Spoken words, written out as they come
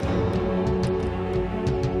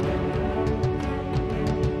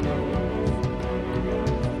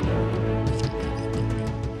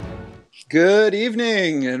Good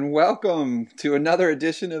evening and welcome to another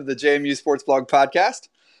edition of the JMU Sports Blog podcast.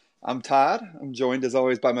 I'm Todd. I'm joined as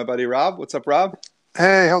always by my buddy Rob. What's up, Rob?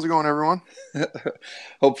 Hey, how's it going, everyone?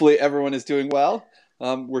 Hopefully everyone is doing well.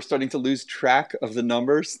 We're starting to lose track of the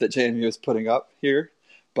numbers that JMU is putting up here,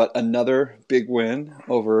 but another big win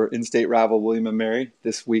over in-state rival William & Mary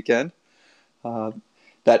this weekend.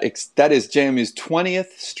 That is JMU's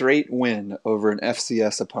 20th straight win over an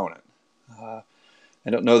FCS opponent. I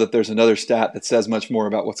don't know that there's another stat that says much more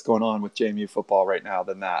about what's going on with JMU football right now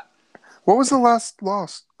than that. What was the last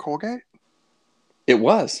loss? Colgate? It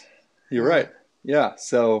was. You're right. Yeah.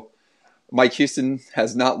 So Mike Houston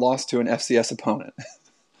has not lost to an FCS opponent.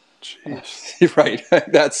 Jeez. You're right.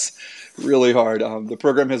 That's really hard. The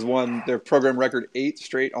program has won their program record 8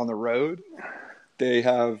 straight on the road. They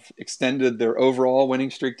have extended their overall winning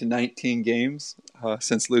streak to 19 games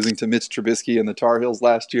since losing to Mitch Trubisky and the Tar Heels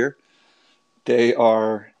last year. They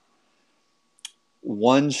are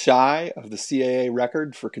one shy of the CAA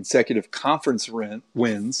record for consecutive conference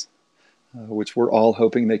wins, which we're all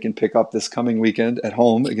hoping they can pick up this coming weekend at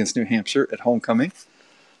home against New Hampshire at homecoming.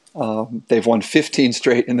 They've won 15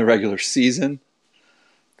 straight in the regular season.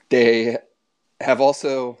 They have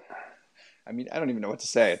also, I don't even know what to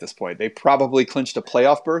say at this point. They probably clinched a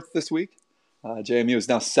playoff berth this week. JMU is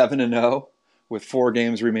now 7-0 with 4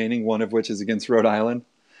 games remaining, one of which is against Rhode Island.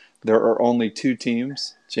 There are only 2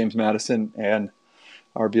 teams, James Madison and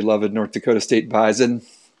our beloved North Dakota State Bison,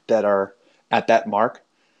 that are at that mark.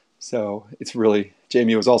 So it's really,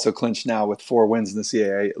 JMU is also clinched now with 4 wins in the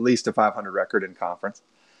CAA, at least a 500 record in conference.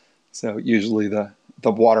 So usually the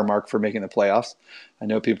watermark for making the playoffs. I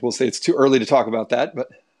know people will say it's too early to talk about that,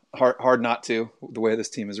 but hard not to, the way this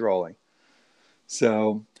team is rolling.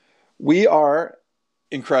 So we are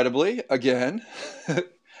incredibly, again,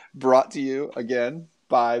 brought to you again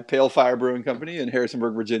by Pale Fire Brewing Company in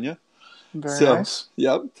Harrisonburg, Virginia. Very nice.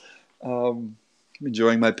 Yep. I'm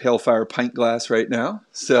enjoying my Pale Fire pint glass right now.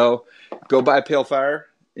 So go buy Pale Fire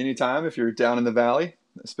anytime if you're down in the valley,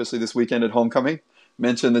 especially this weekend at homecoming.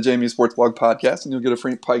 Mention the JMU Sports Blog podcast and you'll get a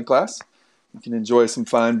free pint glass. You can enjoy some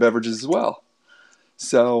fine beverages as well.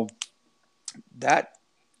 So that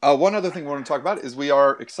one other thing we want to talk about is we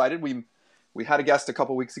are excited. We had a guest a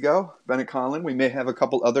couple weeks ago, Bennett Conlon. We may have a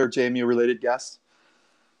couple other JMU-related guests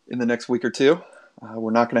in the next week or two.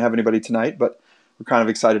 We're not going to have anybody tonight, but we're kind of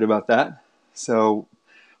excited about that. So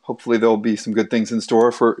hopefully there'll be some good things in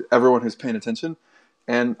store for everyone who's paying attention.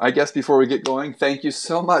 And I guess before we get going, thank you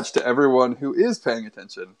so much to everyone who is paying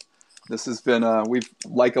attention. This has been, we've,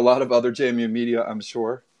 like a lot of other JMU media, I'm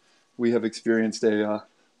sure, we have experienced a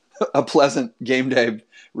pleasant game day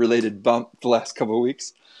related bump the last couple of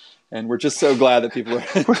weeks. And we're just so glad that people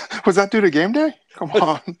are. Was that due to game day? Come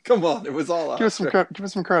on. Come on. It was all Give us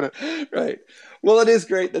some credit. Right. Well, it is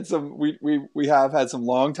great that we have had some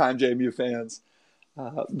longtime JMU fans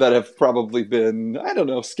that have probably been,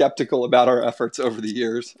 skeptical about our efforts over the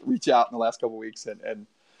years, reach out in the last couple of weeks and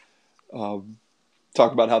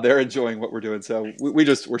talk about how they're enjoying what we're doing. So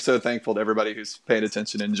we're so thankful to everybody who's paying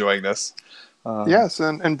attention and enjoying this. Yes,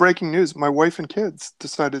 and breaking news, my wife and kids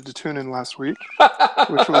decided to tune in last week,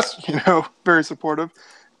 which was, very supportive.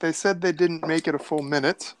 They said they didn't make it a full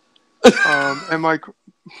minute. And my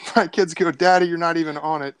kids go, "Daddy, you're not even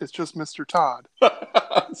on it. It's just Mr. Todd."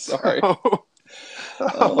 Sorry.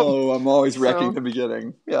 I'm always wrecking the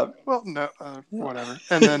beginning. Yeah. Well, no, whatever.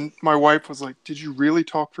 And then my wife was like, "Did you really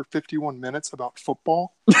talk for 51 minutes about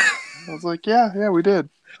football?" I was like, yeah, we did.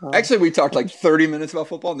 Actually, we talked like 30 minutes about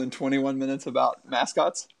football and then 21 minutes about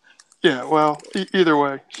mascots. Yeah, well, either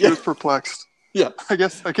way, she was perplexed. Yeah. I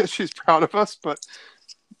guess she's proud of us, but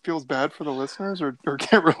feels bad for the listeners or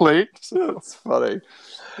can't relate. So. That's funny.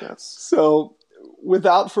 Yes. So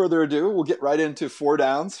without further ado, we'll get right into 4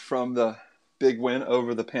 downs from the big win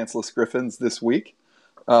over the Pantsless Griffins this week.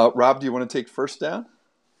 Rob, do you want to take first down?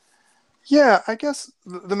 Yeah, I guess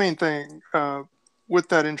the main thing with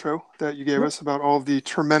that intro that you gave us about all of the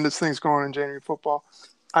tremendous things going on in JMU football,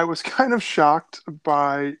 I was kind of shocked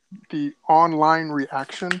by the online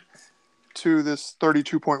reaction to this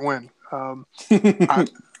 32-point win.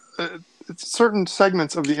 Certain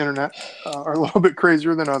segments of the internet are a little bit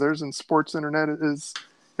crazier than others, and sports internet is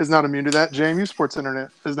not immune to that. JMU sports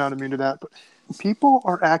internet is not immune to that. But people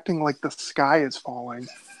are acting like the sky is falling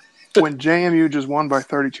when JMU just won by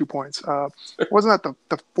 32 points. Wasn't that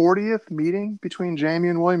the 40th meeting between JMU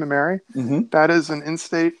and William & Mary? Mm-hmm. That is an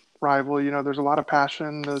in-state rival. There's a lot of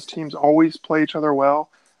passion. Those teams always play each other well.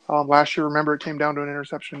 Last year, remember, it came down to an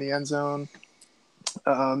interception in the end zone.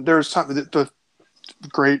 There's the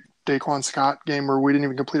great Daquan Scott game where we didn't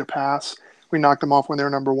even complete a pass. We knocked them off when they were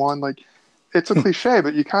number 1. Like, it's a cliche,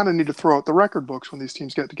 but you kind of need to throw out the record books when these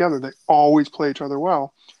teams get together. They always play each other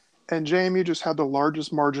well. And JMU just had the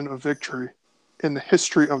largest margin of victory in the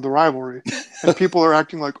history of the rivalry. And people are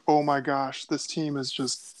acting like, oh my gosh, this team is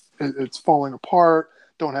just, it's falling apart,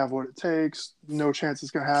 don't have what it takes, no chance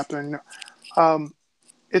it's going to happen.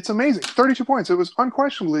 It's amazing. 32 points. It was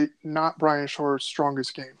unquestionably not Brian Shore's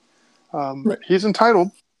strongest game. Right. He's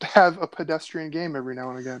entitled to have a pedestrian game every now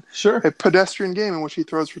and again. Sure. A pedestrian game in which he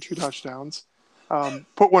throws for 2 touchdowns.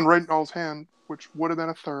 Put one right in All's hand, which would have been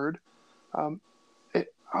a third.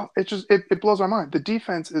 It blows my mind. The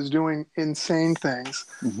defense is doing insane things.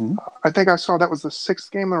 Mm-hmm. I think I saw that was the 6th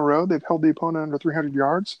game in a row they've held the opponent under 300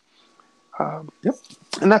 yards. Yep.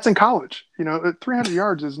 And that's in college. 300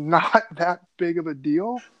 yards is not that big of a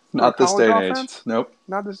deal. Not this day and age. Nope.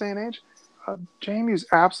 Not this day and age. JMU's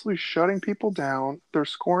absolutely shutting people down. They're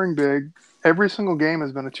scoring big. Every single game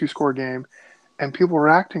has been a 2-score game. And people are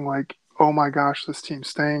acting like, oh my gosh, this team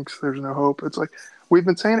stinks. There's no hope. It's like, we've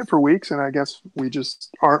been saying it for weeks, and I guess we just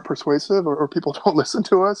aren't persuasive, or people don't listen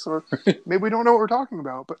to us, or maybe we don't know what we're talking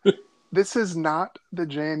about. But this is not the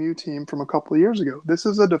JMU team from a couple of years ago. This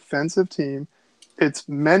is a defensive team. It's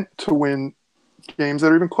meant to win games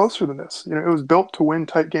that are even closer than this. It was built to win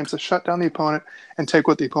tight games, to shut down the opponent and take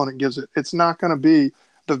what the opponent gives it. It's not going to be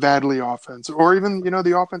the Vadley offense or even,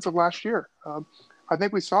 the offense of last year. I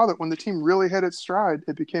think we saw that when the team really hit its stride,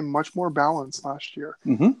 it became much more balanced last year.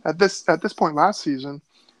 Mm-hmm. At this point last season,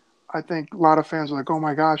 I think a lot of fans were like, oh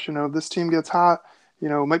my gosh, if this team gets hot,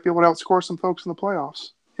 might be able to outscore some folks in the playoffs.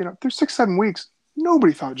 Through 6-7 weeks,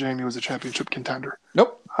 nobody thought JMU was a championship contender.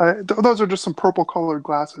 Nope. Those are just some purple-colored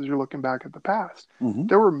glasses. You're looking back at the past. Mm-hmm.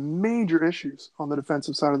 There were major issues on the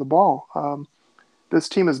defensive side of the ball. This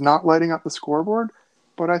team is not lighting up the scoreboard,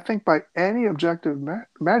 but I think by any objective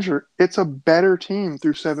measure, it's a better team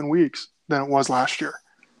through 7 weeks than it was last year.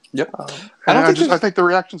 Yep. I think the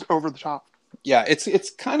reaction's over the top. Yeah, it's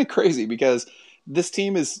kind of crazy because this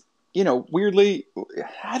team is, weirdly,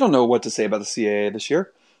 I don't know what to say about the CAA this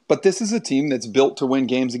year, but this is a team that's built to win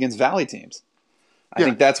games against Valley teams. I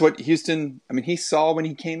think that's what Houston, he saw when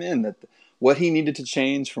he came in, that what he needed to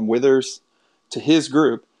change from Withers to his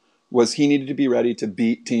group was he needed to be ready to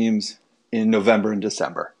beat teams in November and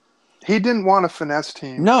December. He didn't want a finesse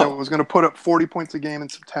team that was going to put up 40 points a game in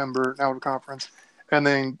September, out of conference, and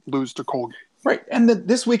then lose to Colgate. Right, and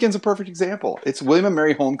this weekend's a perfect example. It's William &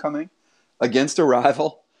 Mary homecoming against a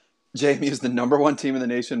rival. JMU is the number 1 team in the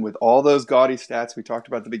nation with all those gaudy stats we talked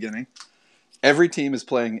about at the beginning. Every team is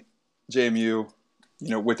playing JMU,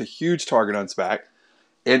 with a huge target on its back.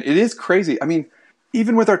 And it is crazy.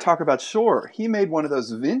 Even with our talk about Shore, he made one of those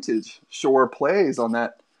vintage Shore plays on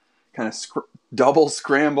that kind of double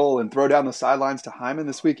scramble and throw down the sidelines to Hyman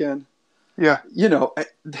this weekend. Yeah.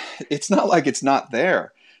 It's not like it's not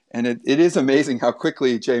there. And it is amazing how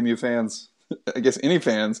quickly JMU fans, I guess any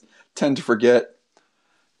fans, tend to forget,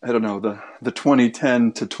 I don't know, the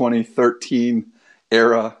 2010 to 2013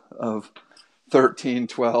 era of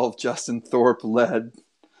 13-12 Justin Thorpe led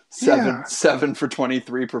 7 for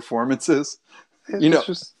 23 performances.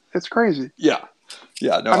 It's crazy. Yeah.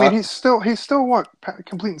 Yeah. No, he's still what,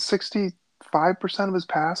 completing 65% of his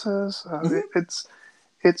passes. Mm-hmm.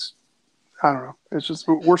 It's I don't know. It's just,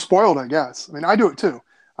 we're spoiled, I guess. I do it too.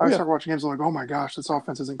 I start watching games and I'm like, oh my gosh, this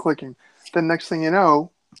offense isn't clicking. Then next thing you know,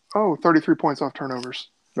 33 points off turnovers.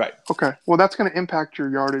 Right. Okay. Well, that's going to impact your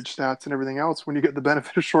yardage stats and everything else when you get the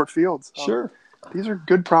benefit of short fields. Sure. These are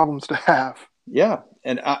good problems to have. Yeah.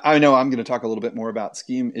 And I know I'm going to talk a little bit more about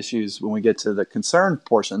scheme issues when we get to the concern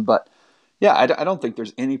portion, but yeah, I don't think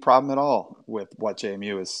there's any problem at all with what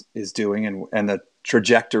JMU is doing and the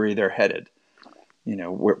trajectory they're headed,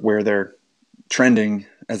 where they're trending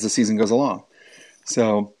as the season goes along.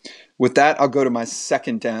 So with that, I'll go to my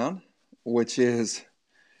second down, which is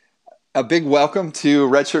a big welcome to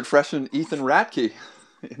redshirt freshman Ethan Ratke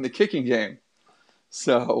in the kicking game.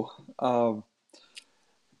 So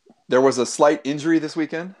there was a slight injury this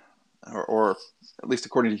weekend, or at least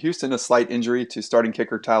according to Houston, a slight injury to starting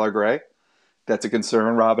kicker Tyler Gray. That's a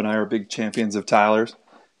concern. Rob and I are big champions of Tyler's.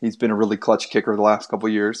 He's been a really clutch kicker the last couple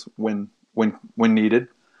of years when needed.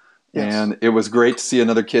 Yes. And it was great to see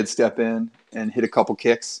another kid step in and hit a couple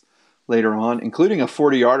kicks later on, including a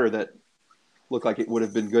 40-yarder that looked like it would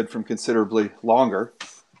have been good from considerably longer.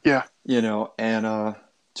 Yeah. And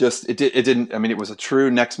just it didn't. It was a true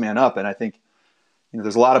next man up, and I think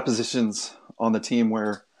there's a lot of positions on the team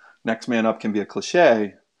where next man up can be a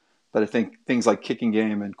cliche, but I think things like kicking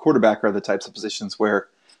game and quarterback are the types of positions where,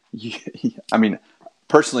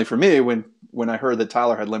 personally for me, when I heard that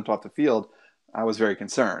Tyler had limped off the field, I was very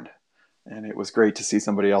concerned. And it was great to see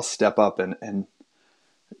somebody else step up and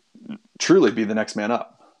truly be the next man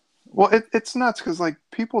up. Well, it's nuts because like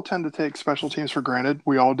people tend to take special teams for granted.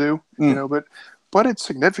 We all do, but it's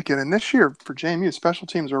significant. And this year for JMU, special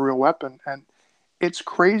teams are a real weapon. And it's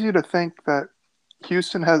crazy to think that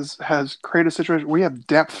Houston has created a situation. We have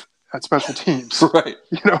depth at special teams. Right.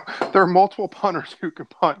 There are multiple punters who can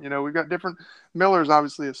punt. We've got different. Miller's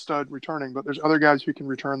obviously a stud returning, but there's other guys who can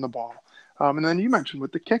return the ball. And then you mentioned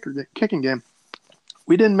with the kicking game,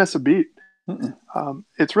 we didn't miss a beat.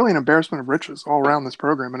 It's really an embarrassment of riches all around this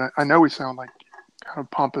program. And I know we sound like kind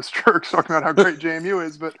of pompous jerks talking about how great JMU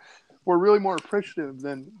is, but we're really more appreciative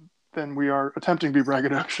than we are attempting to be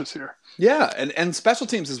braggadocious here. Yeah, and special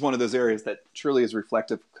teams is one of those areas that truly is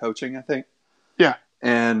reflective coaching, I think. Yeah.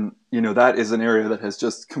 And, that is an area that has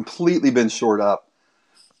just completely been shored up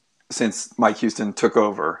since Mike Houston took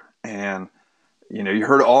over. And, you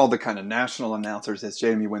heard all the kind of national announcers as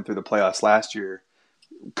JMU went through the playoffs last year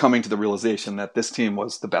coming to the realization that this team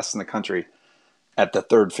was the best in the country at the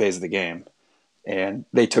third phase of the game. And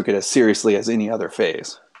they took it as seriously as any other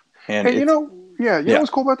phase. And you know what's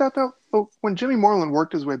cool about that, though? When Jimmy Moreland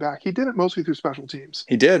worked his way back, he did it mostly through special teams.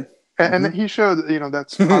 He did. And he showed that,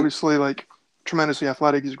 that's obviously like tremendously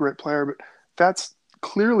athletic. He's a great player, but that's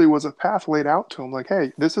clearly was a path laid out to him. Like,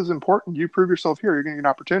 hey, this is important. You prove yourself here. You're going to get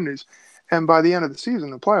opportunities. And by the end of the season,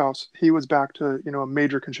 the playoffs, he was back to, a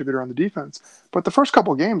major contributor on the defense. But the first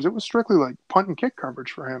couple of games, it was strictly like punt and kick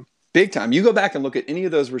coverage for him. Big time. You go back and look at any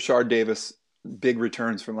of those Rashard Davis big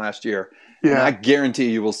returns from last year, and I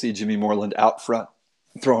guarantee you will see Jimmy Moreland out front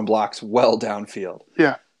throwing blocks well downfield.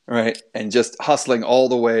 Yeah. Right? And just hustling all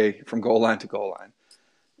the way from goal line to goal line.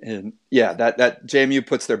 And yeah, that JMU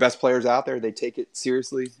puts their best players out there. They take it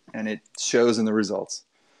seriously, and it shows in the results.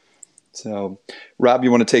 So, Rob,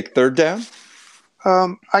 you want to take third down?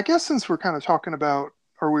 I guess since we're kind of talking about,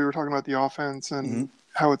 or we were talking about the offense and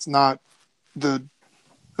how it's not the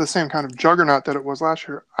same kind of juggernaut that it was last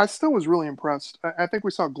year, I still was really impressed. I think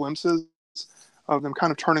we saw glimpses of them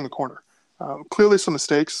kind of turning the corner. Clearly some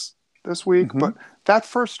mistakes this week, but that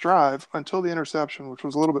first drive until the interception, which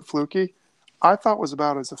was a little bit fluky, I thought was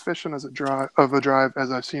about as efficient as a drive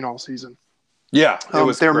as I've seen all season. Yeah, it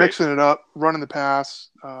was they were great. mixing it up, running the pass,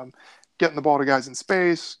 getting the ball to guys in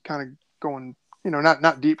space, kind of going,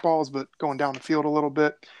 not deep balls, but going down the field a little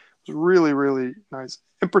bit. It was really, really nice.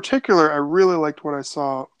 In particular, I really liked what I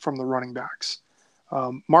saw from the running backs.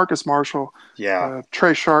 Marcus Marshall,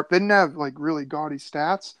 Trey Sharp, they didn't have like really gaudy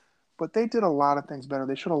stats, but they did a lot of things better.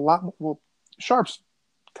 They showed a lot more. Well, Sharp's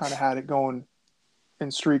kind of had it going in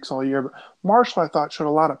streaks all year, but Marshall, I thought, showed a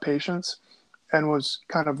lot of patience and was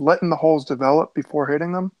kind of letting the holes develop before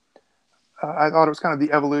hitting them. I thought it was kind of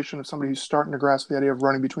the evolution of somebody who's starting to grasp the idea of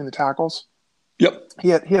running between the tackles. Yep. He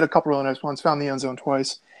had a couple really nice ones, found the end zone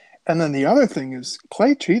twice. And then the other thing is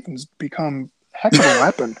Clay Chetham's become a heck of a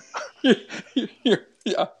weapon.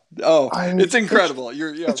 Yeah. Oh, it's incredible.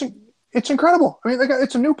 It's incredible. I mean,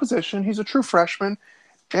 it's a new position. He's a true freshman,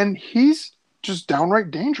 and he's just downright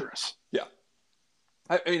dangerous. Yeah.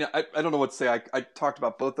 I mean, I don't know what to say. I talked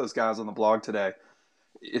about both those guys on the blog today.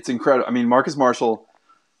 It's incredible. I mean, Marcus Marshall,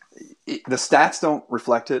 the stats don't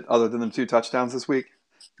reflect it other than the 2 touchdowns this week.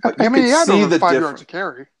 But he had over 5 difference. yards to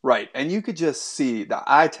carry. Right. And you could just see the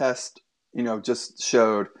eye test, just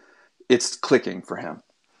showed it's clicking for him.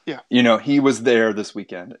 Yeah. He was there this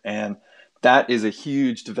weekend, and that is a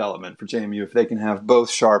huge development for JMU if they can have both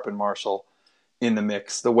Sharp and Marshall in the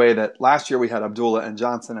mix. The way that last year we had Abdullah and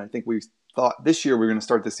Johnson, I think we thought this year we were going to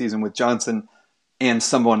start the season with Johnson and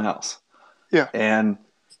someone else. Yeah. And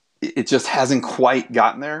it just hasn't quite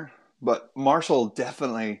gotten there. But Marshall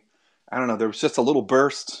definitely, I don't know, there was just a little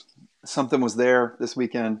burst. Something was there this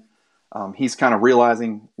weekend. He's kind of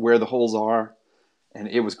realizing where the holes are, and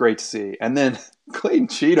it was great to see. And then Clayton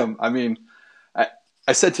Cheatham, I mean,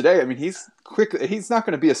 I said today, I mean, he's not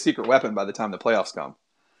going to be a secret weapon by the time the playoffs come.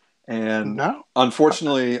 And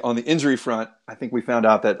unfortunately, on the injury front, I think we found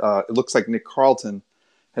out that it looks like Nick Carlton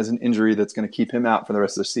has an injury that's going to keep him out for the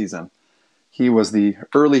rest of the season. He was the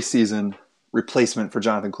early season replacement for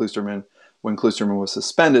Jonathan Kloosterman when Kloosterman was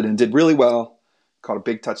suspended and did really well, caught a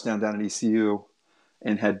big touchdown down at ECU,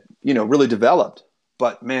 and had, really developed.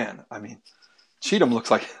 But man, I mean, Cheatham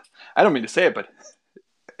looks like, I don't mean to say it, but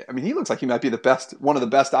I mean, he looks like he might be one of the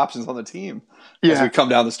best options on the team as we come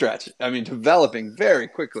down the stretch. I mean, developing very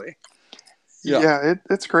quickly. Yeah,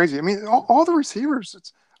 it's crazy. I mean, all the receivers,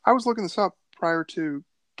 I was looking this up prior to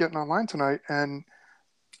getting online tonight, and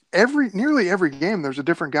nearly every game there's a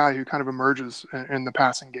different guy who kind of emerges in the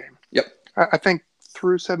passing game. Yep. I think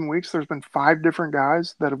through 7 weeks there's been 5 different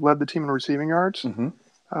guys that have led the team in receiving yards.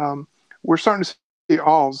 We're starting to see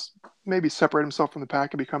Alls maybe separate himself from the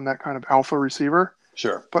pack and become that kind of alpha receiver.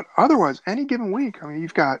 Sure. But otherwise, any given week, I mean,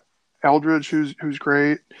 you've got Eldridge, who's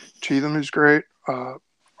great, Cheatham, who's great.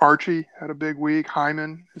 Archie had a big week.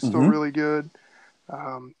 Hyman is still Mm-hmm. really good.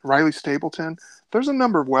 Riley Stapleton. There's a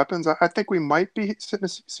number of weapons. I think we might be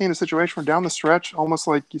seeing a situation where down the stretch, almost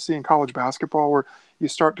like you see in college basketball, where you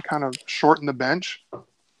start to kind of shorten the bench.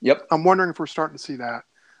 Yep. I'm wondering if we're starting to see that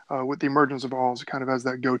with the emergence of Alls kind of as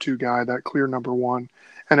that go-to guy, that clear number one,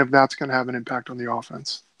 and if that's going to have an impact on the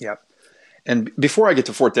offense. Yep. And before I get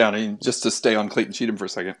to fourth down, I mean, just to stay on Clayton Cheatham for a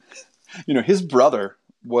second, his brother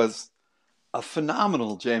was a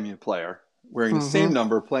phenomenal JMU player, wearing the same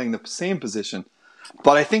number, playing the same position.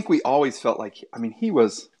 But I think we always felt like, I mean, he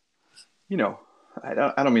was, I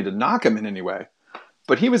don't mean to knock him in any way,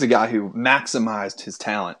 but he was a guy who maximized his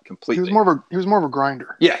talent completely. He was more of a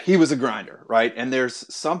grinder. Yeah, he was a grinder, right? And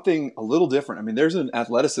there's something a little different. I mean, there's an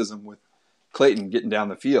athleticism with Clayton getting down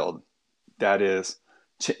the field that is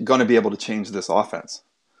going to be able to change this offense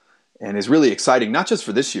and is really exciting, not just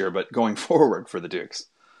for this year, but going forward for the Dukes.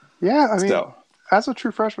 Yeah, I mean, as a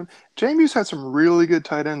true freshman, JMU's had some really good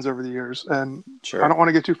tight ends over the years, and sure. I don't want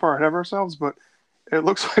to get too far ahead of ourselves, but it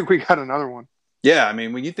looks like we got another one. Yeah, I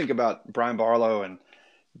mean, when you think about Brian Barlow and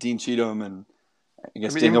Dean Cheatham and I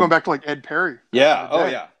guess even going back to like Ed Perry.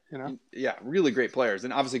 Yeah, yeah, really great players,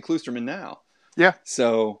 and obviously Kloosterman now. Yeah.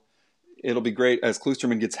 So it'll be great as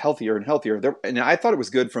Kloosterman gets healthier and healthier. And I thought it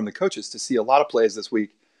was good from the coaches to see a lot of plays this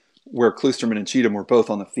week where Kloosterman and Cheatham were both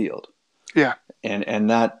on the field. Yeah. And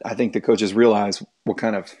that I think the coaches realize what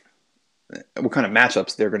kind of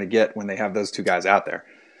matchups they're going to get when they have those two guys out there.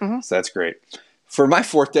 Mm-hmm. So that's great. For my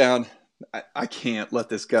fourth down, I can't let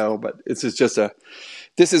this go, but this is a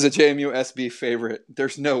JMU SB favorite.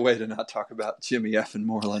 There's no way to not talk about Jimmy F. and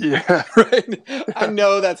Moreland. Yeah. Right? I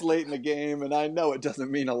know that's late in the game, and I know it doesn't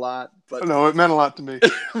mean a lot. But no, it meant a lot to me.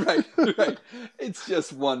 Right. It's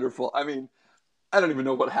just wonderful. I mean, I don't even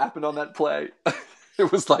know what happened on that play.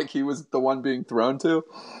 It was like he was the one being thrown to.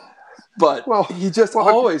 But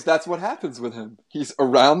always, that's what happens with him. He's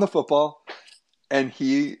around the football, and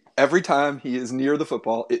every time he is near the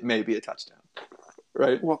football, it may be a touchdown.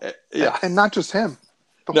 Right? Well, yeah. And not just him.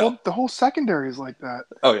 The whole secondary is like that.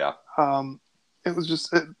 Oh, yeah. It was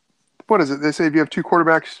just what is it? They say if you have two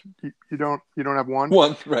quarterbacks, you don't have one.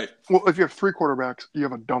 One, right. Well, if you have three quarterbacks, you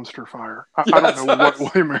have a dumpster fire. I don't know what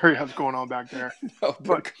William Mary has going on back there. No,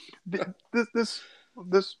 but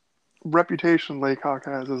this reputation Laycock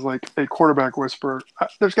has as like a quarterback whisperer,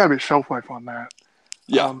 there's got to be a shelf life on that.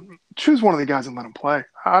 Yeah. Choose one of the guys and let them play.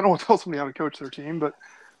 I don't want to tell somebody how to coach their team, but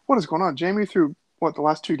what is going on? JMU through the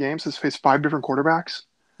last two games has faced 5 different quarterbacks.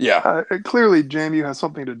 Yeah. Clearly JMU has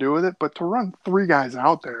something to do with it, but to run 3 guys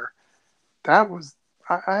out there, I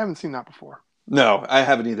haven't seen that before. No, I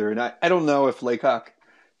haven't either. And I don't know if Laycock,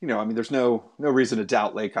 I mean, there's no reason to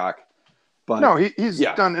doubt Laycock. But no, he's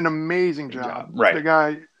done an amazing job. Right. The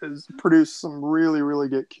guy has produced some really, really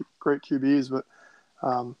great QBs, but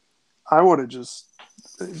I would have just,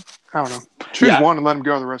 I don't know, choose one and let him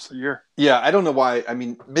go the rest of the year. Yeah, I don't know why. I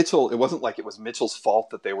mean, Mitchell, it wasn't like it was Mitchell's fault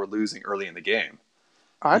that they were losing early in the game.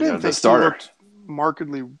 I didn't think he looked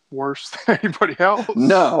markedly worse than anybody else.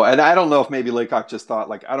 No, and I don't know if maybe Laycock just thought,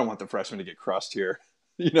 like, I don't want the freshman to get crushed here.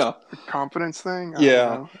 The confidence thing?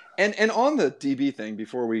 Yeah. And on the DB thing,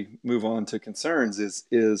 before we move on to concerns,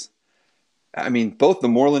 is I mean, both the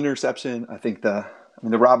Moreland interception, I think the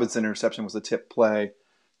Robinson interception was a tip play,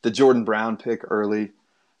 the Jordan Brown pick early.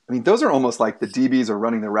 I mean, those are almost like the DBs are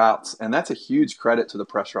running the routes, and that's a huge credit to the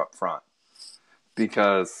pressure up front.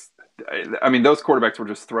 Because, I mean, those quarterbacks were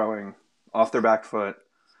just throwing off their back foot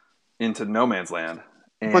into no man's land.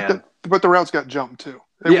 And but the routes got jumped, too.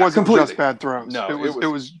 It wasn't completely. Just bad throws. No, it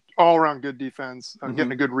was all around good defense,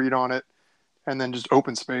 getting a good read on it, and then just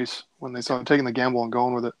open space when they saw taking the gamble and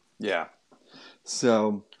going with it. Yeah.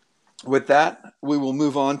 So with that, we will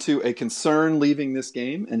move on to a concern leaving this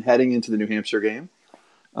game and heading into the New Hampshire game.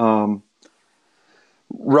 Rob,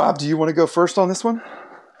 do you want to go first on this one?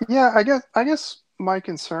 Yeah, I guess my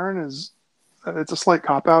concern is it's a slight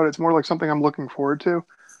cop-out. It's more like something I'm looking forward to.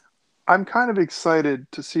 I'm kind of excited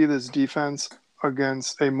to see this defense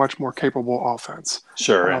against a much more capable offense.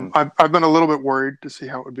 Sure. I've been a little bit worried to see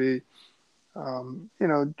how it would be.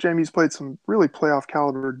 Jamie's played some really playoff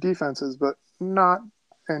caliber defenses, but not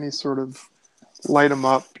any sort of light them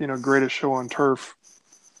up, greatest show on turf,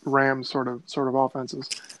 Rams sort of offenses.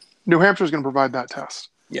 New Hampshire is going to provide that test.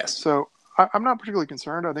 Yes. So I'm not particularly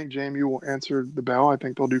concerned. I think JMU will answer the bell. I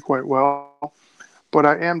think they'll do quite well. But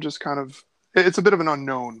I am just it's a bit of an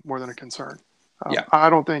unknown more than a concern. I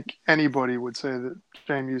don't think anybody would say that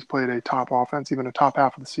JMU's played a top offense, even a top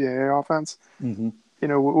half of the CAA offense. Mm-hmm.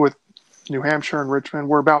 With New Hampshire and Richmond,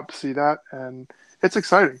 we're about to see that. And it's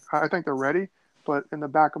exciting. I think they're ready, but in the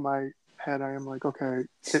back of my head, I am like, okay,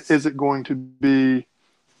 is it going to be?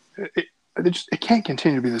 It can't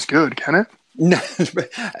continue to be this good, can it? No,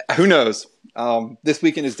 who knows? This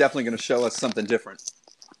weekend is definitely going to show us something different.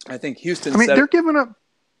 I think Houston said they're giving up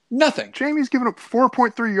nothing. Jamie's giving up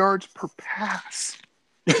 4.3 yards per pass,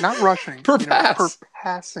 not rushing, per pass, per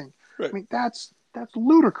passing. Right. I mean, that's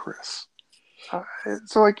ludicrous.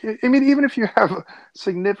 So, like, I mean, even if you have a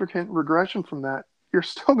significant regression from that, you're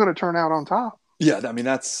still going to turn out on top. Yeah, I mean,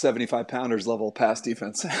 that's 75-pounders level pass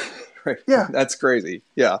defense. Right. Yeah. That's crazy.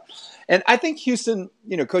 Yeah. And I think Houston,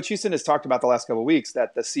 Coach Houston has talked about the last couple of weeks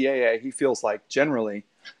that the CAA, he feels like generally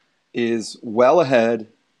is well ahead.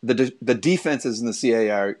 The defenses in the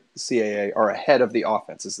CAA are ahead of the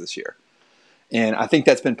offenses this year. And I think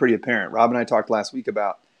that's been pretty apparent. Rob and I talked last week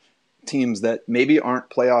about teams that maybe aren't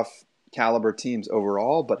playoff caliber teams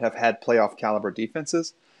overall, but have had playoff caliber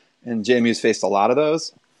defenses. And JMU's faced a lot of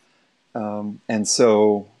those. And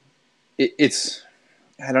so it's,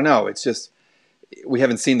 I don't know, it's just, we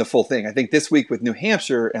haven't seen the full thing. I think this week with New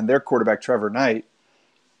Hampshire and their quarterback, Trevor Knight,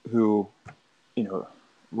 who,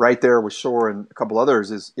 right there with Shore and a couple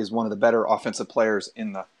others is one of the better offensive players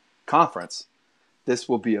in the conference. This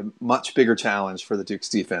will be a much bigger challenge for the Duke's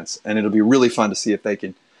defense. And it'll be really fun to see if they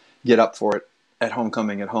can get up for it at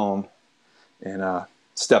homecoming at home and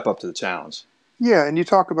step up to the challenge. Yeah, and you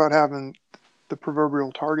talk about having the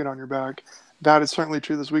proverbial target on your back. That is certainly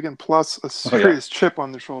true this weekend, plus a serious chip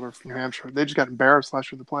on their shoulder from New Hampshire. They just got embarrassed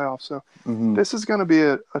last year in the playoffs. So This is going to be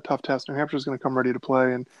a tough test. New Hampshire is going to come ready to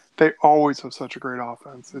play, and they always have such a great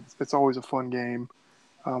offense. It's always a fun game.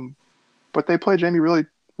 But they play Jamie really,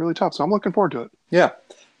 really tough, so I'm looking forward to it. Yeah.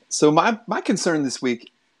 So my concern this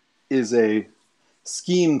week is a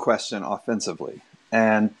scheme question offensively.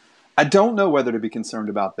 And I don't know whether to be concerned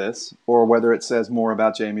about this or whether it says more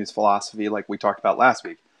about Jamie's philosophy like we talked about last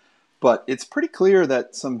week. But it's pretty clear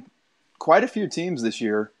that quite a few teams this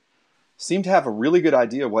year seem to have a really good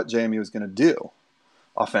idea what JMU is going to do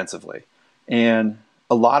offensively. And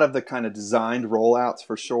a lot of the kind of designed rollouts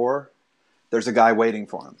for Shore, there's a guy waiting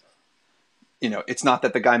for him. It's not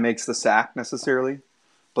that the guy makes the sack necessarily,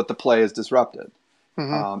 but the play is disrupted.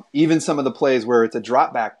 Even some of the plays where it's a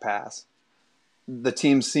drop back pass, the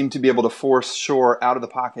teams seem to be able to force Shore out of the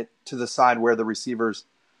pocket to the side where the receivers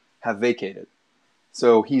have vacated.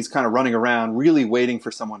 So he's kind of running around really waiting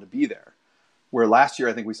for someone to be there. Where last year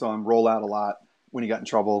I think we saw him roll out a lot when he got in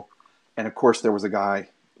trouble. And of course there was a guy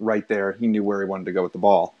right there. He knew where he wanted to go with the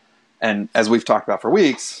ball. And as we've talked about for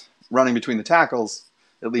weeks, running between the tackles,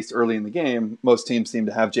 at least early in the game, most teams seem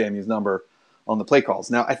to have JMU's number on the play calls.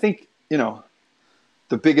 Now I think,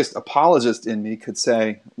 the biggest apologist in me could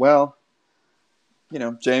say, well,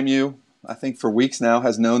 JMU, I think for weeks now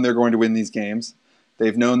has known they're going to win these games.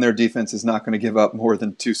 They've known their defense is not going to give up more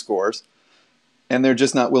than 2 scores. And they're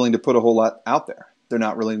just not willing to put a whole lot out there. They're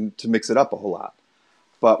not willing to mix it up a whole lot.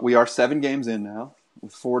 But we are 7 games in now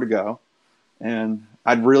with 4 to go. And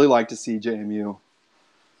I'd really like to see JMU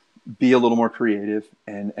be a little more creative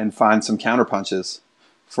and find some counterpunches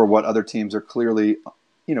for what other teams are clearly,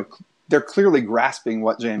 they're clearly grasping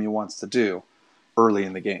what JMU wants to do early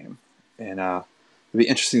in the game. And it'll be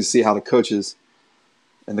interesting to see how the coaches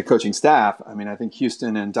and the coaching staff, I think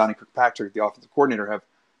Houston and Donnie Kirkpatrick, the offensive coordinator, have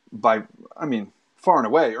far and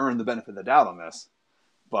away earned the benefit of the doubt on this.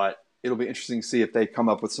 But it'll be interesting to see if they come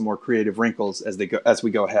up with some more creative wrinkles as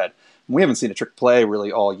we go ahead. And we haven't seen a trick play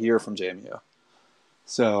really all year from JMU.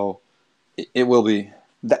 So it will be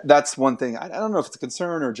that's one thing. I don't know if it's a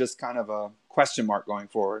concern or just kind of a question mark going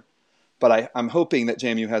forward. But I'm hoping that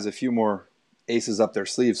JMU has a few more aces up their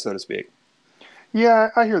sleeves, so to speak. Yeah,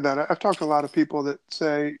 I hear that. I've talked to a lot of people that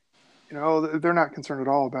say, they're not concerned at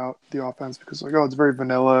all about the offense because it's very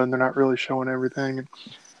vanilla and they're not really showing everything. And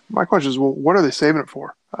my question is, well, what are they saving it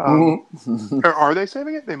for? Are they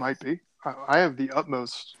saving it? They might be. I have the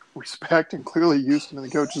utmost respect, and clearly Houston and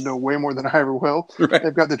the coaches know way more than I ever will. Right.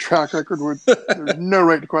 They've got the track record where there's no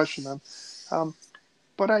right to question them.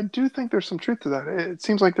 But I do think there's some truth to that. It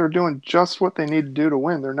seems like they're doing just what they need to do to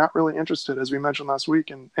win. They're not really interested, as we mentioned last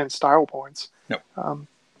week, in style points. No.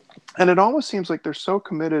 And it almost seems like they're so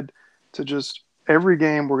committed to just every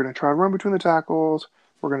game, we're going to try to run between the tackles.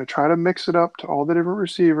 We're going to try to mix it up to all the different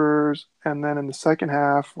receivers. And then in the second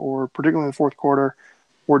half, or particularly in the fourth quarter,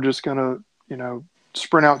 we're just going to,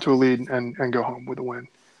 sprint out to a lead and go home with a win.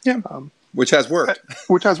 Yeah. Which has worked.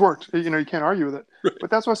 Which has worked. You can't argue with it. Right. But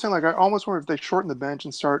that's what I was saying. Like, I almost wonder if they shorten the bench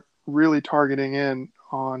and start really targeting in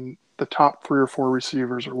on the top 3 or 4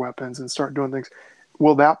 receivers or weapons and start doing things.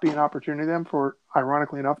 Will that be an opportunity then for,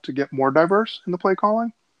 ironically enough, to get more diverse in the play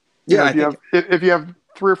calling? Yeah. If you have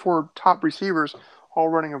three or four top receivers all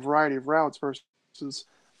running a variety of routes versus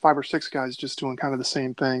five or six guys just doing kind of the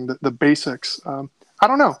same thing, the basics. I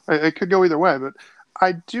don't know. It could go either way, but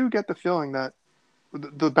I do get the feeling that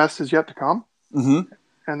the best is yet to come, Mm-hmm.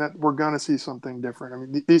 and that we're going to see something different. I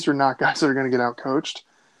mean, these are not guys that are going to get out coached,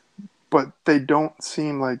 but they don't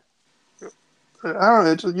seem like, I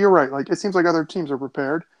don't know. You're right. Like, it seems like other teams are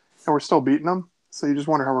prepared, and we're still beating them. So you just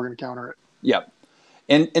wonder how we're going to counter it. Yeah.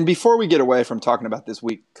 And before we get away from talking about this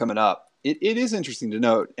week coming up, it is interesting to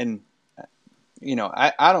note, and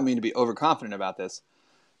I don't mean to be overconfident about this.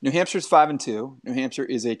 New Hampshire's 5-2. New Hampshire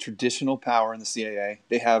is a traditional power in the CAA.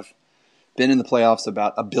 They have been in the playoffs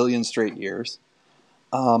about a billion straight years.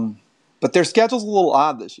 But their schedule's a little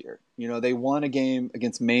odd this year. They won a game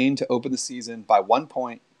against Maine to open the season by 1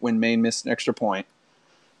 point when Maine missed an extra point.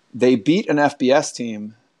 They beat an FBS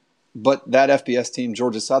team, but that FBS team,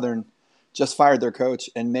 Georgia Southern, just fired their coach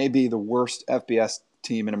and may be the worst FBS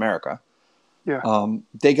team in America. Yeah.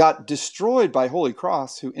 They got destroyed by Holy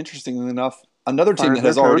Cross, who, interestingly enough, another team that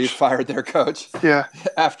has already fired their coach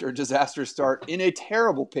after a disastrous start in a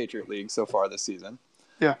terrible Patriot League so far this season.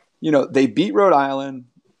 Yeah. They beat Rhode Island,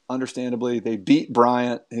 understandably. They beat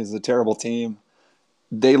Bryant, who's a terrible team.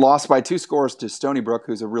 They lost by 2 scores to Stony Brook,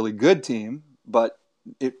 who's a really good team, but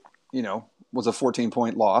it, was a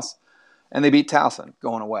 14-point loss. And they beat Towson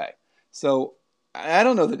going away. So I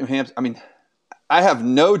don't know that New Hampshire, I have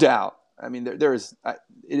no doubt.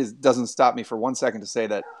 It doesn't stop me for 1 second to say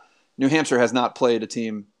that New Hampshire has not played a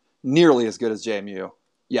team nearly as good as JMU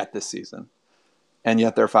yet this season. And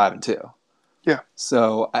yet they're 5-2. Yeah.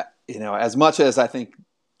 So, as much as I think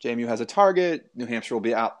JMU has a target, New Hampshire will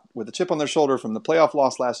be out with a chip on their shoulder from the playoff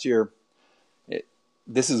loss last year.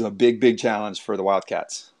 This is a big, big challenge for the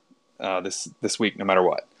Wildcats this week, no matter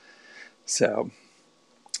what. So,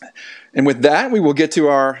 and with that, we will get to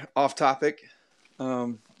our off-topic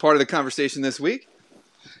part of the conversation this week.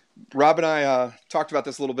 Rob and I talked about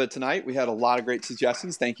this a little bit tonight. We had a lot of great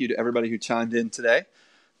suggestions. Thank you to everybody who chimed in today.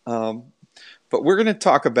 But we're going to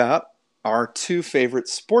talk about our 2 favorite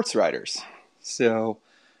sports writers. So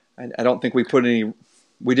I don't think we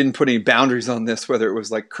didn't put any boundaries on this, whether it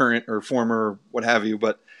was like current or former or what have you,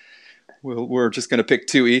 but we're just going to pick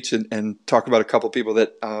 2 each and talk about a couple people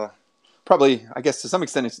that probably, I guess, to some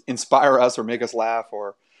extent inspire us or make us laugh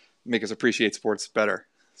or make us appreciate sports better.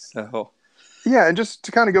 So, yeah, and just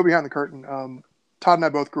to kind of go behind the curtain, Todd and I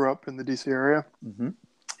both grew up in the DC area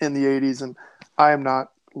in the 80s, and I am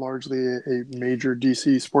not largely a major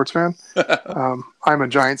DC sports fan. I'm a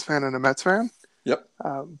Giants fan and a Mets fan. Yep.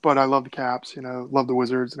 But I love the Caps, love the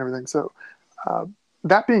Wizards and everything. So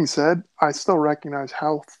that being said, I still recognize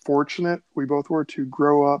how fortunate we both were to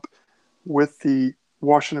grow up with the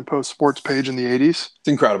Washington Post sports page in the 80s. It's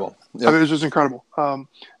incredible. Yep. It was just incredible.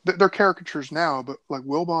 They're caricatures now, but like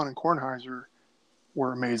Wilbon and Kornheiser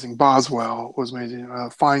were amazing. Boswell was amazing.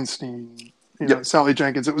 Feinstein, Sally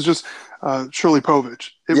Jenkins. It was just Shirley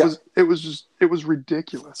Povich. It was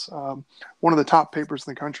ridiculous. One of the top papers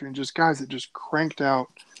in the country, and just guys that just cranked out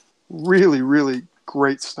really, really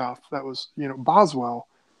great stuff. That was, Boswell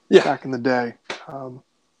back in the day.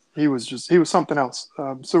 He was something else.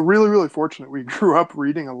 So really, really fortunate. We grew up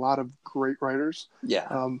reading a lot of great writers.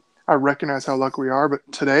 Yeah. I recognize how lucky we are, but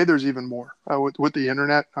today there's even more with the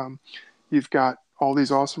internet. You've got all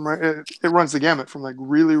these awesome writers. It runs the gamut from like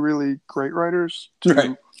really, really great writers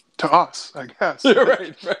to us, I guess.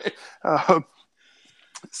 Right.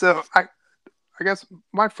 So I guess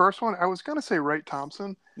my first one, I was going to say Wright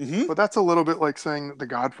Thompson, but that's a little bit like saying that The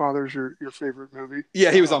Godfather's your favorite movie.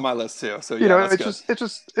 Yeah, he was on my list too. So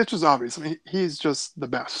it's just obvious. I mean, he's just the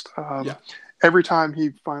best. Every time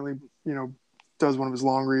he finally, does one of his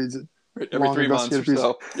long reads, every 3 months or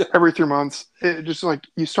so. Every 3 months, it just like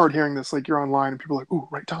you start hearing this, like you're online and people are like, "Ooh,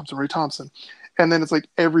 Wright Thompson," and then it's like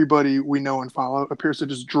everybody we know and follow appears to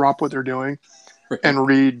just drop what they're doing and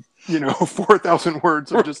read, 4,000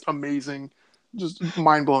 words of just amazing, just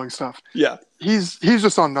mind blowing stuff. Yeah, he's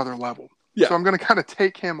just on another level. Yeah, so I'm going to kind of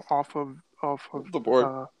take him off of the board.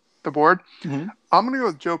 Mm-hmm. I'm going to go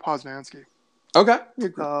with Joe Posnanski. Okay,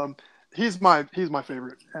 he's my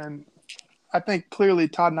favorite, and I think clearly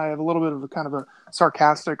Todd and I have a little bit of a kind of a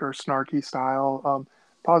sarcastic or snarky style.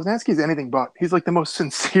 Posnanski's anything but. He's like the most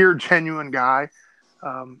sincere, genuine guy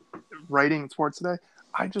writing in sports today.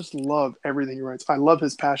 I just love everything he writes. I love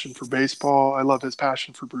his passion for baseball. I love his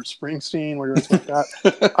passion for Bruce Springsteen, where he writes like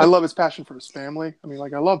that. I love his passion for his family. I mean,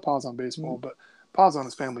 like I love Paz on baseball, but Paz on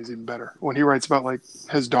his family is even better. When he writes about like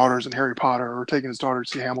his daughters and Harry Potter or taking his daughter to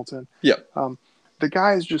see Hamilton. Yeah. The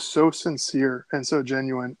guy is just so sincere and so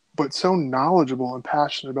genuine, but so knowledgeable and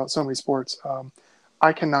passionate about so many sports.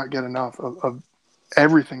 I cannot get enough of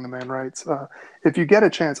everything the man writes. If you get a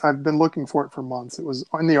chance, I've been looking for it for months. It was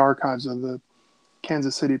in the archives of the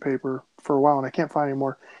Kansas City paper for a while, and I can't find it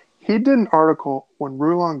anymore. He did an article when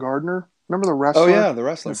Rulon Gardner, remember the Oh wrestler yeah, the in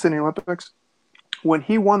wrestler. the Sydney Olympics? When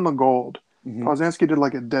he won the gold, Mm-hmm. Poznanski did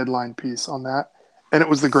like a deadline piece on that, and it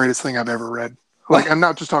was the greatest thing I've ever read. Like, I'm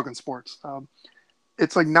not just talking sports.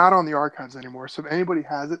 It's like not on the archives anymore. So if anybody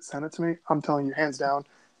has it, send it to me. I'm telling you, hands down,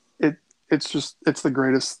 it's the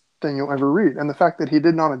greatest thing you'll ever read. And the fact that he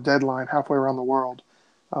did it on a deadline halfway around the world,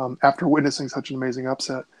 after witnessing such an amazing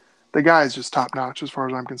upset, the guy is just top notch as far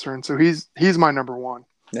as I'm concerned. So he's my number one.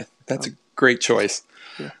 Yeah, that's a great choice.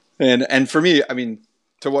 Yeah. And for me, I mean,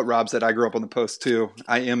 to what Rob said, I grew up on the Post too.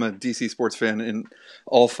 I am a DC sports fan in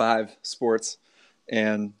all 5 sports,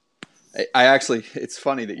 and I actually, it's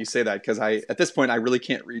funny that you say that because at this point I really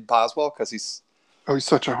can't read Boswell because he's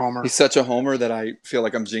such a homer. He's such a homer that I feel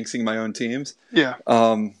like I'm jinxing my own teams. Yeah.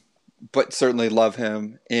 But certainly love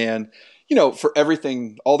him, and for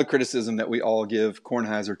everything, all the criticism that we all give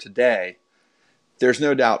Kornheiser today, there's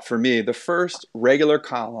no doubt for me the first regular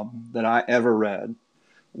column that I ever read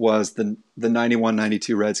was the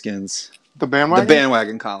 91-92 Redskins. The bandwagon? The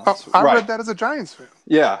bandwagon columns. Oh, I read that as a Giants fan.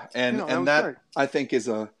 Yeah, and that great. I think it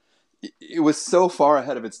was so far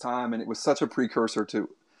ahead of its time, and it was such a precursor to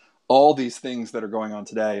all these things that are going on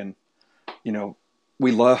today. And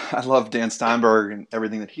I love Dan Steinberg and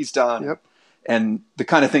everything that he's done. Yep. And the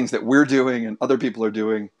kind of things that we're doing and other people are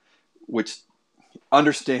doing, which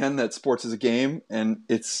understand that sports is a game, and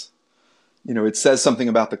it says something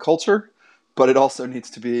about the culture, but it also needs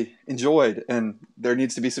to be enjoyed, and there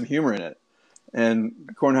needs to be some humor in it. And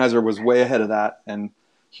Kornheiser was way ahead of that, and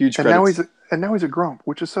huge credit. And now he's a grump,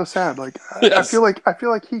 which is so sad. Like, yes. I feel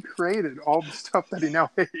like he created all the stuff that he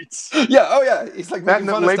now hates. Yeah. Oh yeah. He's like making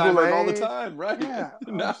fun of Steinberg all the A. time, right? Yeah.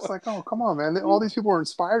 No. It's like, oh, come on, man. All these people are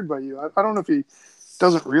inspired by you. I don't know if he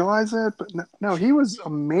doesn't realize it, but no, he was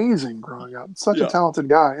amazing growing up. Such a talented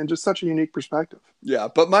guy and just such a unique perspective. Yeah.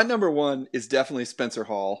 But my number one is definitely Spencer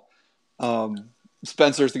Hall.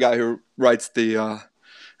 Spencer's the guy who writes the, I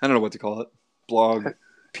don't know what to call it, blog,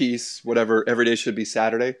 piece, whatever, Every Day Should Be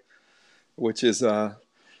Saturday, which is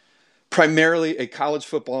primarily a college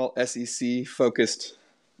football SEC focused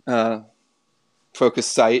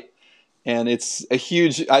site. And it's a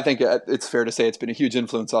huge, I think it's fair to say it's been a huge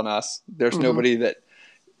influence on us. There's nobody that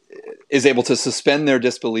is able to suspend their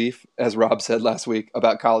disbelief, as Rob said last week,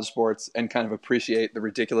 about college sports and kind of appreciate the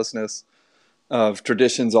ridiculousness of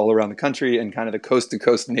traditions all around the country and kind of the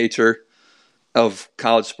coast-to-coast nature of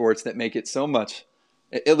college sports that make it so much,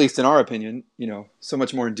 at least in our opinion, so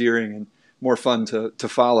much more endearing and more fun to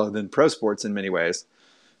follow than pro sports in many ways.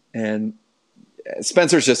 And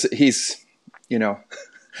Spencer's just, he's kind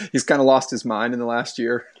of lost his mind in the last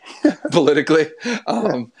year politically.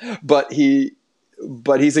 But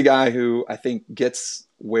he's a guy who I think gets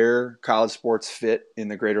where college sports fit in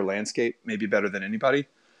the greater landscape, maybe better than anybody,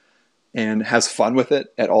 and has fun with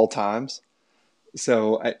it at all times.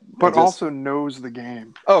 So, also knows the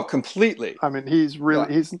game. Oh, completely. I mean, he's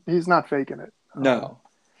really he's not faking it. No.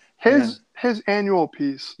 His annual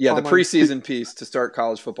piece. Yeah, the preseason piece to start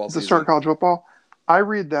college football season. To start college football. I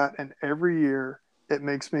read that, and every year it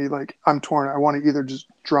makes me like, I'm torn. I want to either just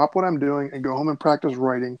drop what I'm doing and go home and practice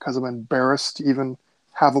writing because I'm embarrassed to even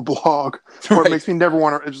have a blog, or it makes me never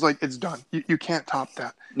want to. It's like, it's done. You can't top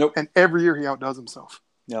that. Nope. And every year he outdoes himself.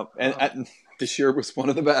 Yep. And this year was one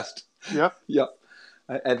of the best. Yep. Yep.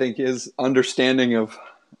 I think his understanding of,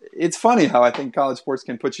 it's funny how I think college sports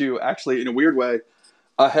can put you actually in a weird way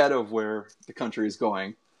ahead of where the country is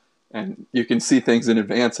going, and you can see things in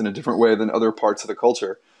advance in a different way than other parts of the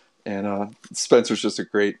culture. And Spencer's just a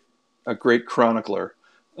great chronicler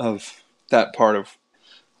of that part of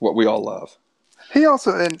what we all love. He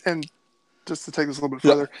also, and just to take this a little bit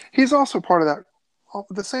further, he's also part of that,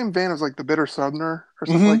 the same vein as like the Bitter Southerner or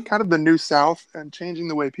something, like kind of the New South and changing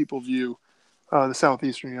the way people view the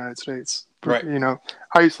southeastern United States. Right.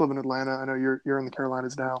 I used to live in Atlanta. I know you're in the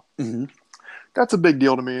Carolinas now. Mm-hmm. That's a big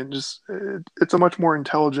deal to me, and just it's a much more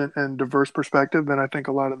intelligent and diverse perspective than I think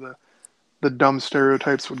a lot of the dumb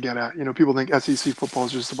stereotypes would get at. People think SEC football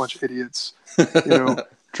is just a bunch of idiots,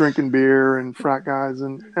 drinking beer and frat guys,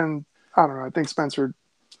 and I don't know. I think Spencer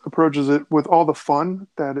approaches it with all the fun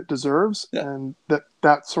that it deserves, and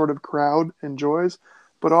that sort of crowd enjoys,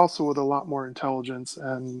 but also with a lot more intelligence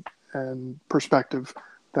and perspective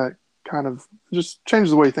that kind of just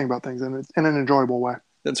changes the way you think about things in an enjoyable way.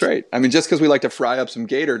 That's right. I mean, just because we like to fry up some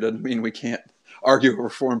gator doesn't mean we can't argue over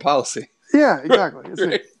foreign policy. Yeah, exactly.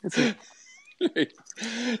 It's right.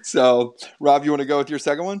 So, Rob, you want to go with your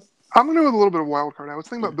second one? I'm going to go with a little bit of wild card. I was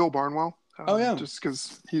thinking about Bill Barnwell. Oh, yeah. Just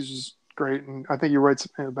because he's just great, and I think he writes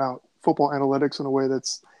about football analytics in a way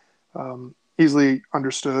that's easily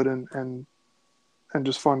understood and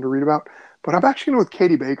just fun to read about. But I'm actually going with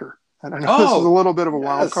Katie Baker, and I know this is a little bit of a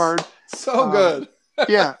wild card. So good.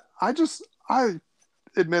 Yeah, I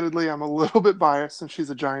admittedly I'm a little bit biased since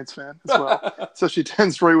she's a Giants fan as well, so she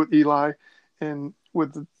tends to write with Eli, and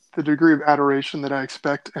with the degree of adoration that I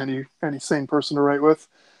expect any sane person to write with.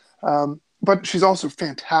 But she's also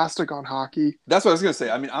fantastic on hockey. That's what I was going to say.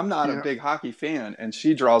 I mean, I'm not a big hockey fan, and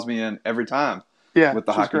she draws me in every time with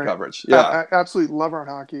the hockey coverage. Yeah. I absolutely love her on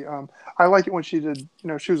hockey. I like it when she did,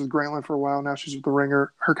 she was with Grantland for a while. Now she's with The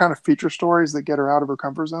Ringer. Her kind of feature stories that get her out of her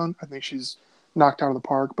comfort zone, I think she's knocked out of the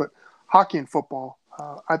park. But hockey and football,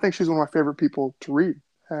 I think she's one of my favorite people to read.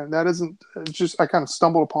 And that isn't it's just, I kind of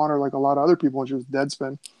stumbled upon her like a lot of other people when she was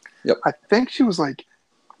Deadspin. Yep. I think she was like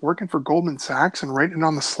working for Goldman Sachs and writing it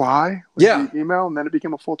on the sly with the email, and then it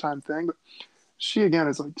became a full-time thing. But she, again,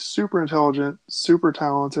 is like super intelligent, super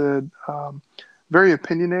talented, very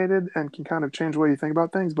opinionated, and can kind of change the way you think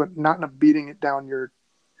about things, but not in a beating it down your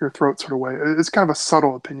throat sort of way. It's kind of a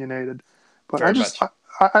subtle opinionated. But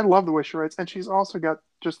I love the way she writes, and she's also got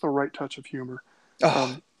just the right touch of humor.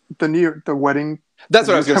 The wedding. That's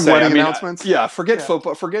what I was going to say. Announcements. Forget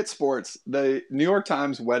football, forget sports. The New York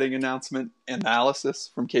Times wedding announcement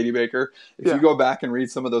analysis from Katie Baker. If you go back and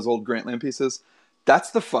read some of those old Grantland pieces,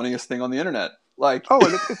 that's the funniest thing on the internet. Like, and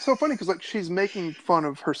it's so funny because like she's making fun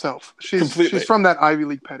of herself. She's from that Ivy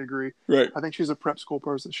League pedigree. Right. I think she's a prep school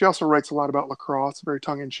person. She also writes a lot about lacrosse, very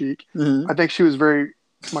tongue in cheek. Mm-hmm. I think she was very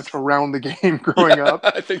much around the game growing up.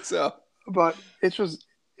 I think so. But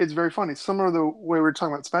it's very funny. Similar to the way we were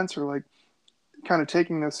talking about Spencer, like kind of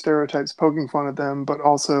taking those stereotypes, poking fun at them, but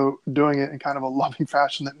also doing it in kind of a loving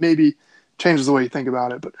fashion that maybe changes the way you think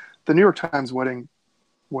about it. But the New York Times wedding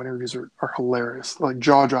reviews are hilarious, like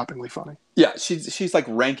jaw-droppingly funny. Yeah, she's like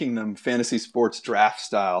ranking them fantasy sports draft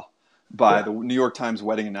style by the New York Times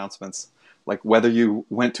wedding announcements, like whether you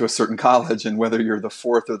went to a certain college and whether you're the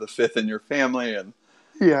fourth or the fifth in your family, and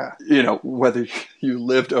whether you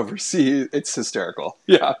lived overseas. It's hysterical.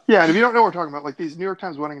 Yeah. Yeah, and if you don't know what we're talking about, like these New York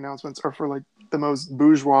Times wedding announcements are for like the most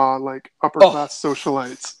bourgeois, like upper class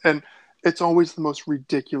socialites, and it's always the most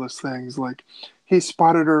ridiculous things. Like he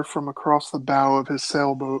spotted her from across the bow of his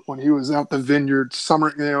sailboat when he was out the vineyard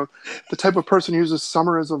summer. The type of person who uses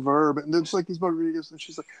summer as a verb, and it's like these most ridiculous. And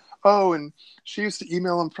she's like, oh, and she used to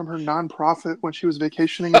email him from her nonprofit when she was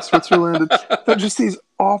vacationing in Switzerland. They're just these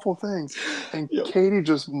awful things. And Katie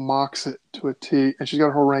just mocks it to a T, and she's got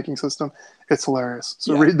a whole ranking system. It's hilarious.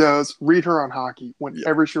 So read those. Read her on hockey.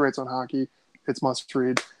 Whenever she writes on hockey, it's must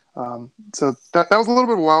read. So that was a little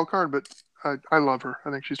bit of a wild card, but I love her.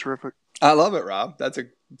 I think she's terrific. I love it, Rob. That's a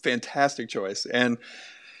fantastic choice. And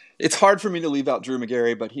it's hard for me to leave out Drew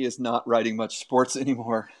Magary, but he is not writing much sports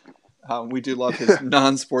anymore. We do love his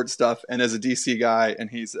non-sport stuff. And as a DC guy,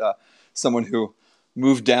 and he's someone who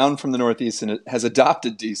moved down from the Northeast and has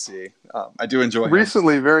adopted DC, I do enjoy him.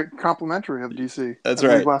 Recently, very complimentary of DC. That's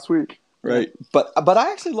right. Last week. Right. But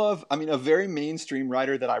I actually love, a very mainstream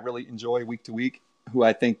writer that I really enjoy week to week, who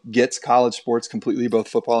I think gets college sports completely, both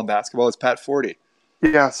football and basketball, is Pat Forty.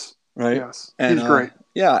 Yes. Right. Yes. And he's great.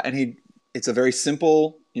 Yeah. And it's a very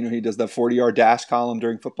simple, he does the 40-yard dash column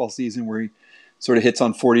during football season where he sort of hits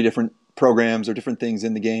on 40 different programs or different things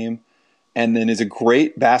in the game. And then is a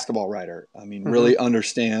great basketball writer. Really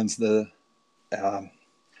understands the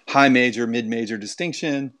high major, mid major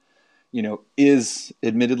distinction, is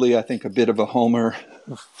admittedly, I think, a bit of a homer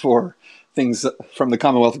for things from the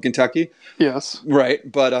Commonwealth of Kentucky. Yes. Right.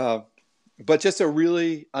 But just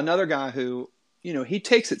another guy who, he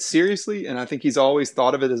takes it seriously. And I think he's always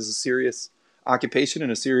thought of it as a serious occupation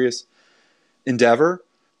and a serious endeavor,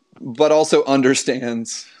 but also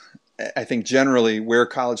understands, I think, generally where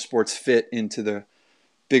college sports fit into the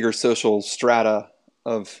bigger social strata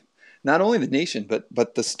of not only the nation,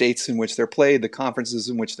 but the states in which they're played, the conferences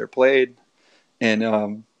in which they're played.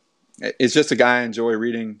 And it's just a guy I enjoy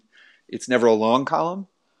reading. It's never a long column,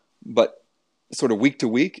 but sort of week to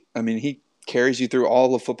week. He carries you through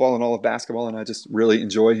all of football and all of basketball, and I just really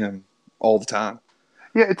enjoy him all the time.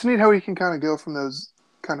 Yeah, it's neat how he can kind of go from those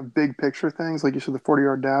kind of big picture things, like you said, the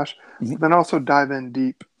 40-yard dash, but then also dive in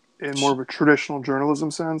deep in more of a traditional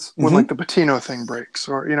journalism sense when like the Patino thing breaks,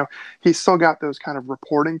 or, he's still got those kind of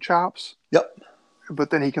reporting chops. Yep. But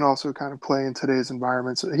then he can also kind of play in today's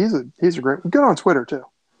environment. So he's a great, good on Twitter too.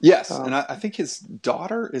 Yes. And I think his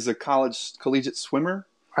daughter is a collegiate swimmer.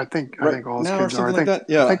 I think all his kids are. I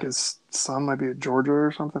think his son might be at Georgia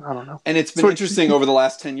or something. I don't know. And it's been interesting over the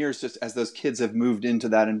last 10 years, just as those kids have moved into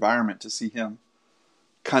that environment, to see him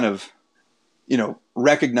kind of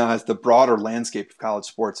recognize the broader landscape of college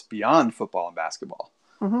sports beyond football and basketball.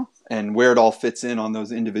 Mm-hmm. And where it all fits in on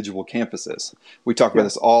those individual campuses. We talk about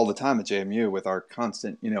this all the time at JMU with our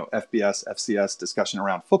constant, FBS, FCS discussion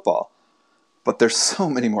around football. But there's so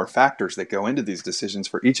many more factors that go into these decisions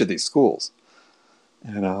for each of these schools.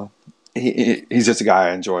 And he's just a guy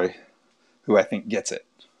I enjoy who I think gets it.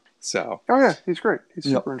 So. Oh, yeah, he's great. He's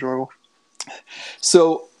super enjoyable.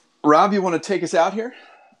 So, Rob, you want to take us out here?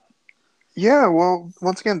 Yeah, well,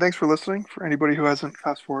 once again, thanks for listening. For anybody who hasn't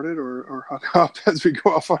fast-forwarded or hung up as we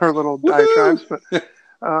go off on our little diatribes. But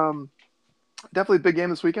definitely a big game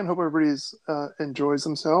this weekend. Hope everybody enjoys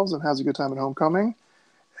themselves and has a good time at homecoming.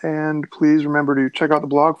 And please remember to check out the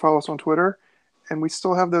blog, follow us on Twitter. And we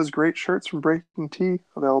still have those great shirts from Breaking Tea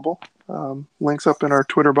available. Links up in our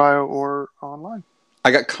Twitter bio or online. I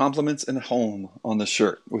got compliments at home on the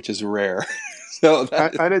shirt, which is rare. So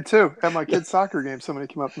I did too. At my kid's soccer game, somebody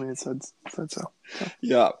came up to me and said so.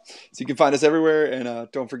 Yeah. So you can find us everywhere.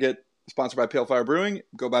 And don't forget, sponsored by Pale Fire Brewing.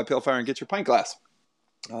 Go by Pale Fire and get your pint glass.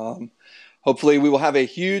 Hopefully we will have a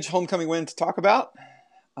huge homecoming win to talk about.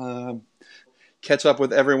 Catch up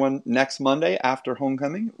with everyone next Monday after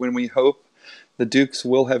homecoming, when we hope the Dukes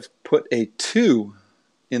will have put a 2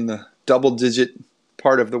 in the double-digit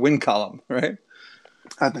part of the win column, right?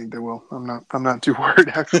 I think they will. I'm not too worried,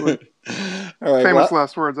 actually. All right. Famous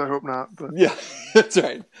last words. I hope not. But. Yeah, that's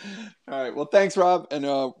right. All right. Well, thanks, Rob, and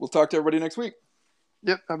we'll talk to everybody next week.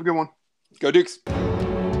 Yep. Have a good one. Go Dukes.